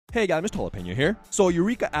Hey guys, Mr. Jalapeno here. So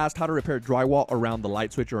Eureka asked how to repair drywall around the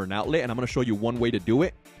light switch or an outlet, and I'm going to show you one way to do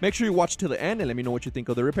it. Make sure you watch to the end and let me know what you think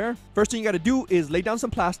of the repair. First thing you got to do is lay down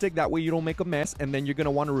some plastic, that way you don't make a mess, and then you're going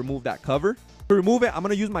to want to remove that cover. To remove it, I'm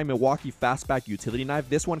going to use my Milwaukee Fastback utility knife.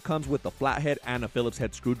 This one comes with a flathead and a Phillips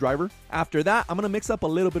head screwdriver. After that, I'm going to mix up a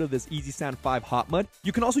little bit of this Easy Sand 5 hot mud.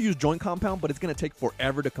 You can also use joint compound, but it's going to take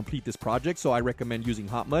forever to complete this project, so I recommend using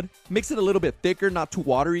hot mud. Mix it a little bit thicker, not too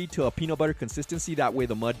watery, to a peanut butter consistency, that way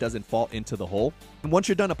the mud doesn't fall into the hole. And once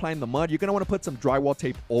you're done applying the mud, you're going to want to put some drywall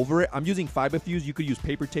tape over it. I'm using Fiberfuse. You could use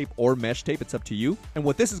paper tape or mesh tape, it's up to you. And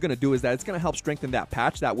what this is going to do is that it's going to help strengthen that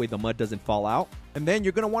patch, that way the mud doesn't fall out. And then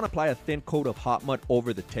you're going to want to apply a thin coat of hot mud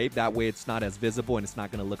over the tape, that way it's not as visible and it's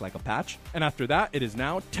not going to look like a patch. And after that, it is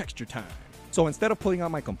now texture time. So instead of pulling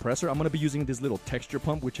out my compressor, I'm going to be using this little texture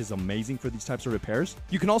pump, which is amazing for these types of repairs.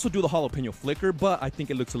 You can also do the jalapeno flicker, but I think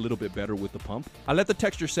it looks a little bit better with the pump. I let the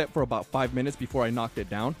texture set for about 5 minutes before I knocked it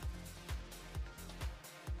down.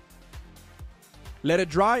 Let it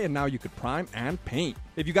dry, and now you could prime and paint.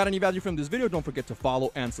 If you got any value from this video, don't forget to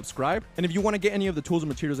follow and subscribe. And if you want to get any of the tools and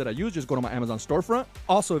materials that I use, just go to my Amazon storefront.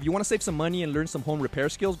 Also, if you want to save some money and learn some home repair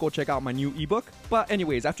skills, go check out my new ebook. But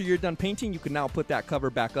anyways, after you're done painting, you can now put that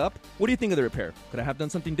cover back up. What do you think of the repair? Could I have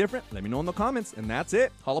done something different? Let me know in the comments. And that's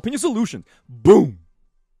it. Jalapeno Solutions. Boom!